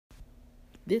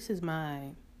This is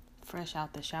my fresh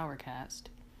out the shower cast.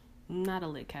 Not a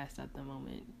lit cast at the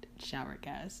moment. Shower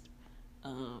cast.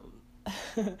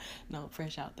 No,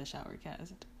 fresh out the shower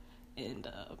cast. And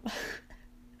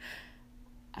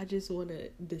I just want to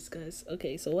discuss.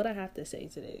 Okay, so what I have to say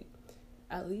today,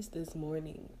 at least this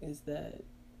morning, is that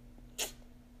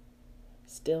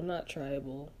still not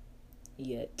tribal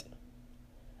yet.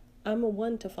 I'm a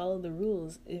one to follow the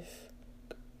rules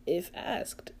if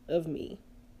asked of me.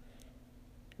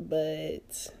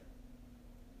 But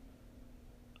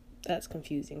that's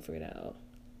confusing for now.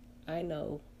 I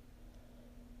know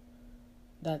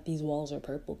that these walls are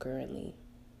purple currently.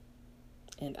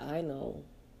 And I know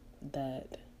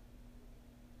that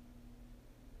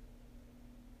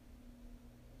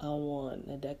I want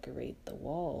to decorate the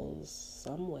walls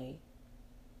some way.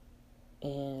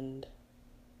 And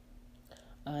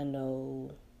I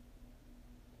know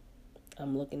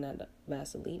I'm looking at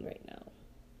Vaseline right now.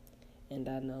 And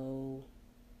I know,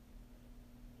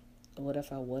 what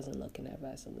if I wasn't looking at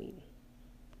Vaseline?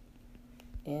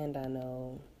 And I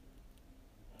know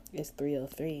it's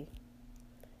 3:03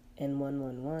 and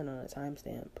 111 on a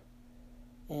timestamp.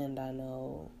 And I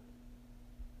know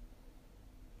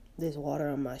this water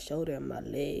on my shoulder and my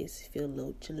legs feel a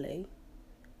little chilly.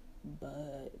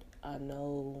 But I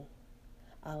know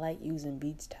I like using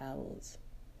beach towels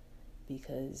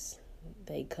because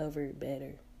they cover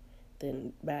better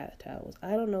than bath towels.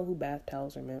 I don't know who bath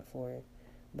towels are meant for,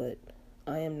 but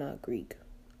I am not Greek.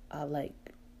 I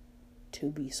like to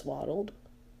be swaddled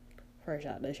fresh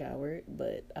out the shower,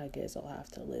 but I guess I'll have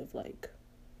to live like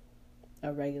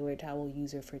a regular towel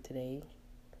user for today.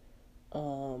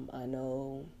 I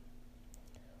know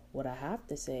what I have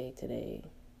to say today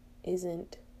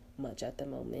isn't much at the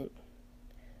moment,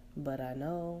 but I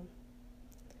know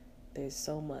there's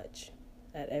so much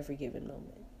at every given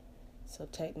moment. So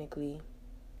technically,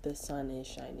 the sun is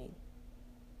shining.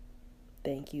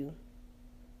 Thank you.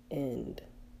 And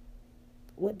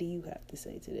what do you have to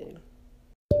say today?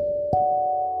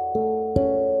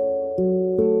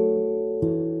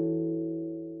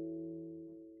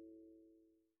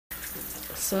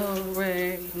 So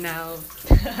we're now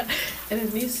in a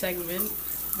new segment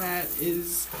that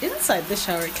is inside the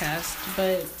shower cast,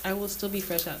 but I will still be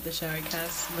fresh out the shower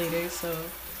cast later, so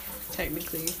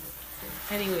technically.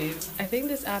 Anyways, I think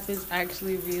this app is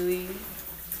actually really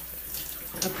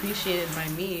appreciated by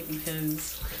me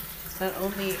because not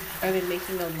only are they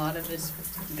making a lot of this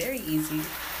very easy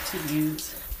to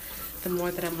use, the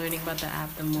more that I'm learning about the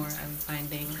app, the more I'm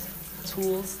finding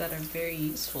tools that are very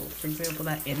useful. For example,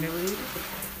 that interlude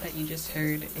that you just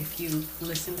heard if you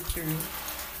listened through.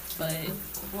 But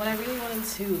what I really wanted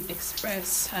to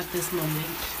express at this moment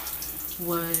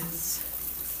was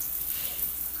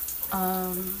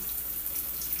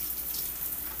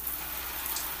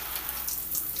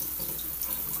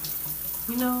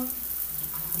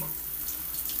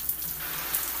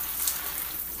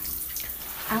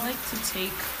I like to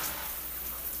take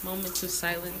moments of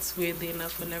silence, weirdly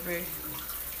enough, whenever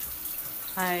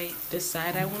I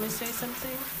decide I want to say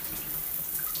something.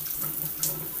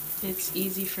 It's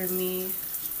easy for me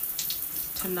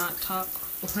to not talk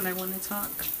when I want to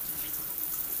talk.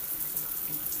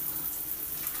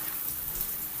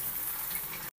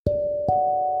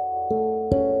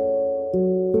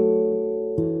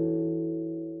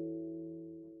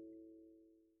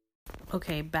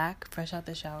 Okay, back, fresh out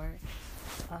the shower.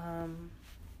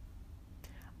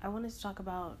 I wanted to talk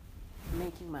about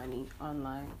making money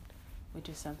online, which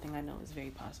is something I know is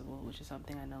very possible, which is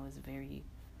something I know is very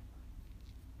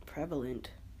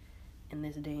prevalent in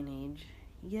this day and age,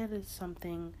 yet it's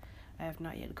something I have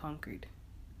not yet conquered.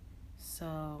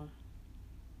 So,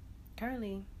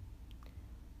 currently,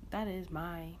 that is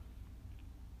my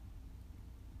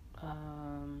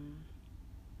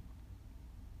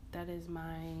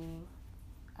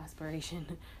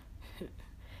aspiration,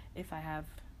 if I have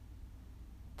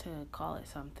to call it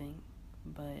something.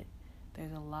 But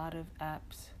there's a lot of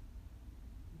apps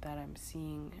that I'm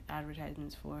seeing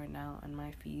advertisements for now on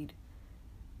my feed,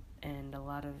 and a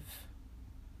lot of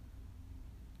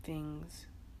things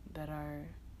that are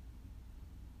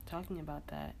talking about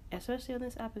that, especially on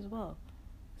this app as well.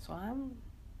 So I'm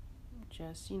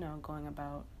just, going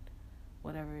about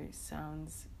whatever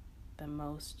sounds the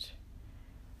most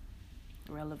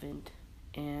relevant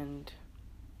and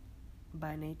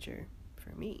by nature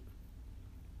for me.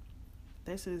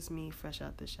 This is me fresh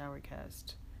out the shower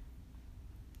cast.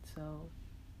 So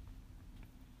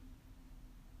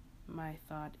my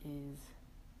thought is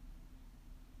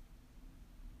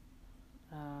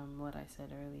what I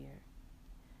said earlier.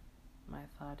 My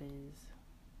thought is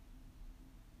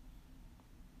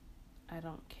I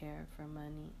don't care for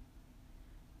money,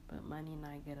 but money and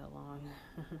I get along.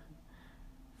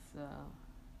 So,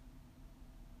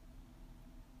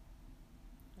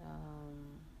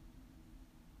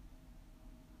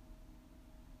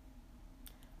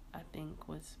 I think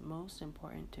what's most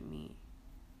important to me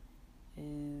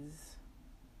is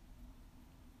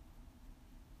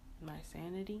my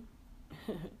sanity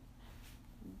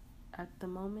at the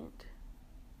moment.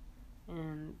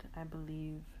 And I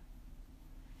believe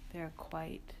there are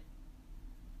quite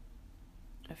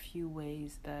a few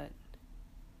ways that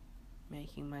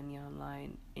making money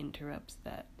online interrupts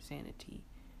that sanity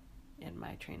and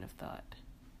my train of thought,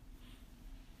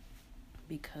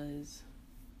 because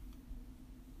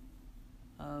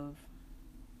of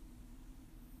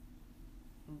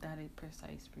that a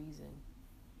precise reason.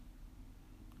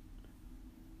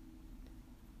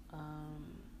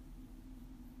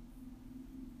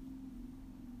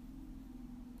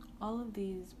 All of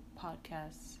these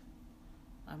podcasts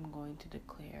I'm going to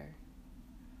declare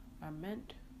are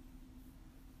meant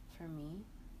for me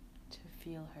to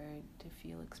feel heard, to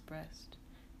feel expressed,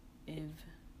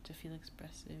 to feel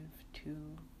expressive, to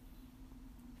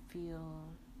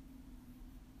feel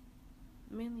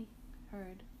mainly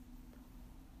heard.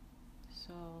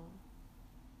 So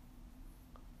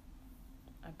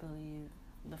I believe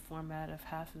the format of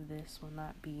half of this will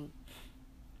not be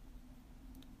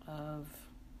of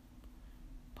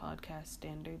podcast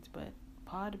standards, but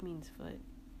pod means foot,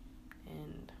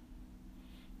 and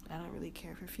I don't really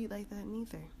care for feet like that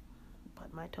neither,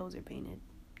 but my toes are painted,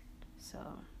 so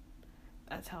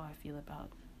that's how I feel about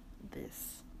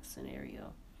this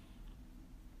scenario.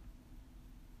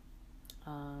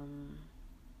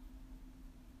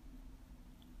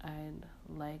 I'd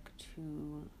like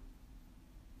to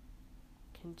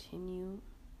continue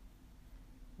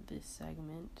this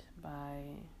segment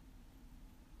by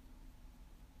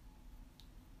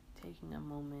taking a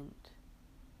moment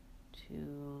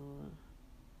to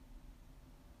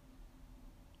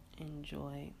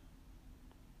enjoy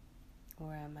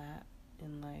where I'm at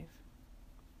in life.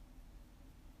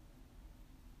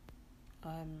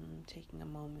 I'm taking a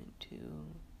moment to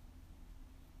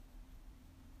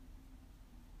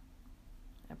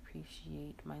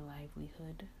appreciate my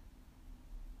livelihood.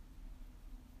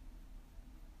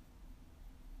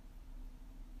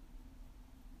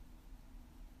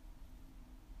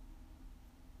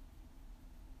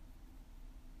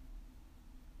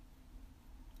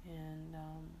 And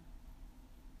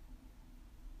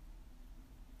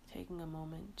taking a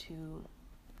moment to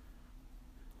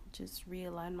just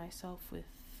realign myself with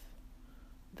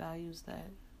values that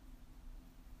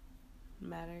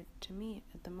matter to me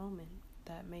at the moment,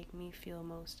 that make me feel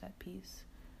most at peace,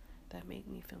 that make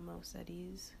me feel most at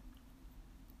ease.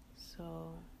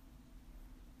 So,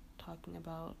 talking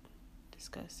about,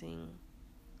 discussing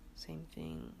same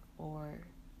thing, or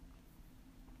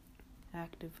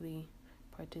actively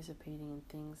participating in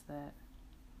things that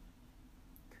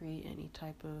create any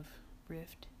type of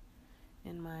rift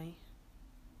in my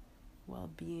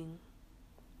well-being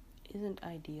isn't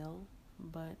ideal,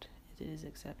 but it is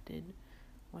accepted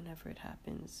whenever it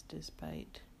happens,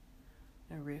 despite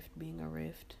a rift being a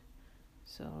rift.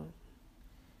 So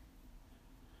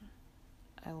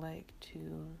I like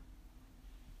to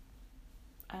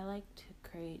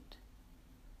create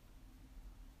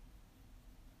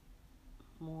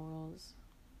morals.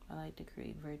 I like to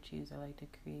create virtues. I like to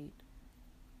create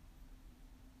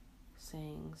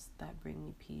sayings that bring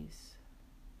me peace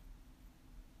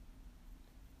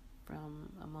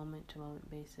from a moment to moment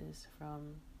basis,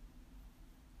 from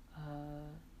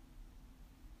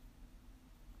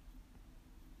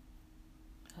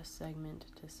a segment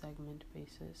to segment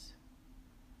basis,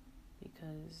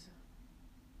 because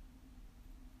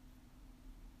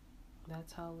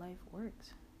that's how life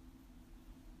works,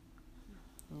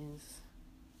 is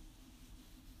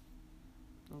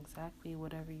exactly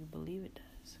whatever you believe it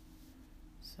does.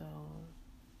 So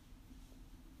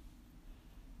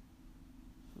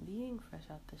being fresh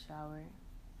out the shower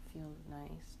feels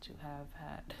nice, to have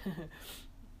had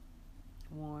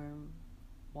warm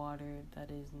water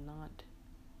that is not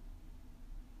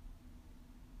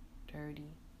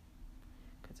dirty,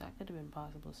 because that could have been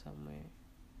possible somewhere.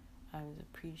 I was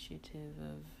appreciative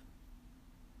of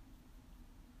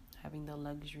having the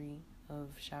luxury of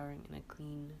showering in a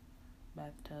clean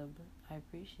bathtub. I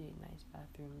appreciate nice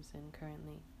bathrooms, and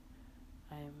currently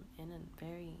I am in a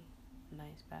very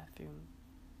nice bathroom.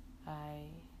 I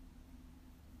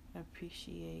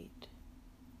appreciate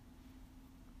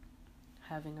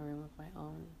having a room of my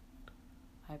own.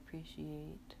 I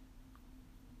appreciate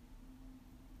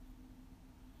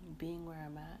being where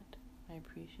I'm at. I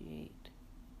appreciate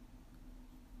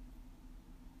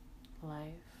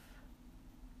life,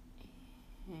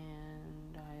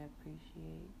 and I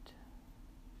appreciate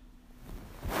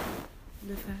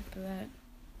the fact that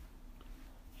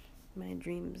my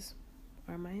dreams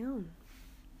are my own.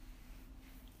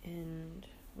 And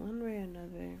one way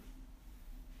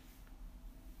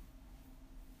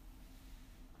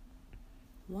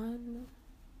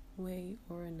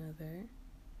or another,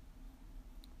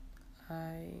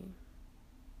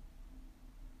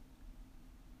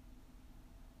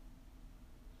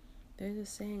 there's a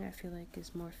saying I feel like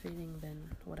is more fitting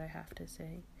than what I have to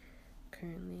say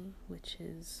currently, which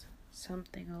is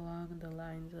something along the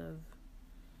lines of,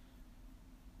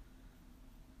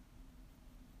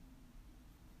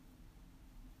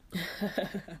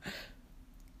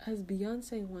 as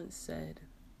Beyonce once said,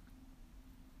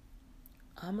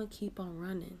 I'ma keep on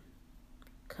running,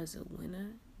 'cause a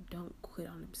winner don't quit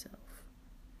on himself.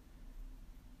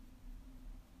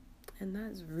 And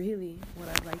that's really what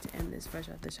I'd like to end this Fresh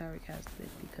Out the Shower cast with,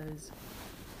 because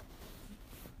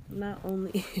not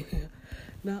only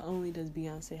does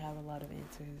Beyonce have a lot of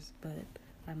answers, but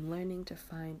I'm learning to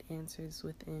find answers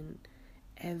within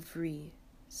every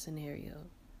scenario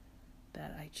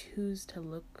that I choose to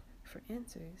look for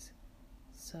answers.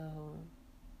 So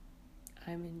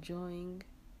I'm enjoying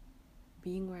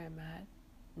being where I'm at,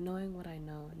 knowing what I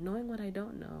know, knowing what I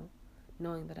don't know,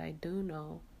 knowing that I do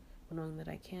know, knowing that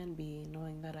I can be,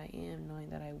 knowing that I am, knowing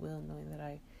that I will, knowing that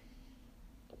I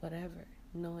whatever,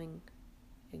 knowing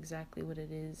exactly what it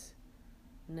is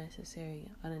necessary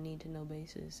on a need-to-know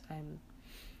basis. I'm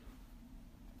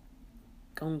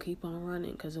gonna keep on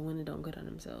running, because the winner don't quit on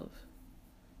himself,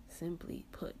 simply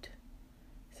put.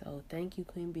 So thank you,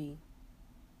 Queen B,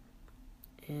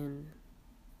 and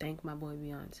thank my boy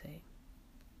Beyonce,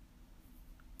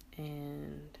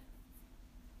 and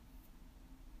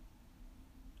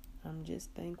I'm just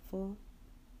thankful.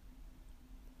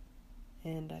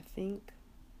 And I think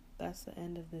that's the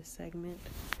end of this segment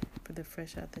for the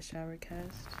Fresh Out the Shower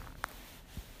cast.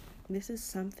 This is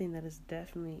something that is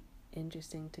definitely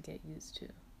interesting to get used to,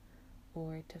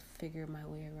 or to figure my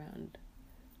way around.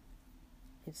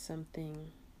 It's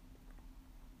something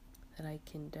that I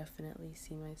can definitely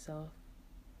see myself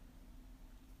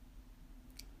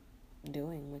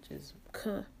doing, which is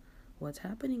what's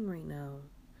happening right now.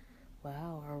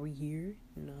 Wow, are we here?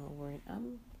 No,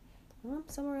 I'm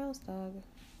somewhere else, dog.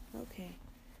 Okay,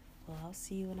 well, I'll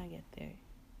see you when I get there.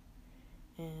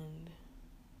 And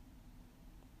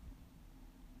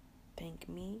thank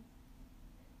me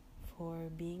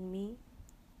for being me.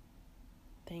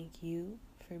 Thank you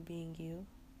for being you.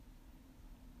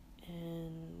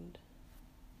 And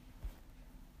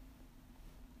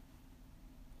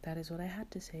that is what I had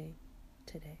to say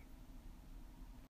today.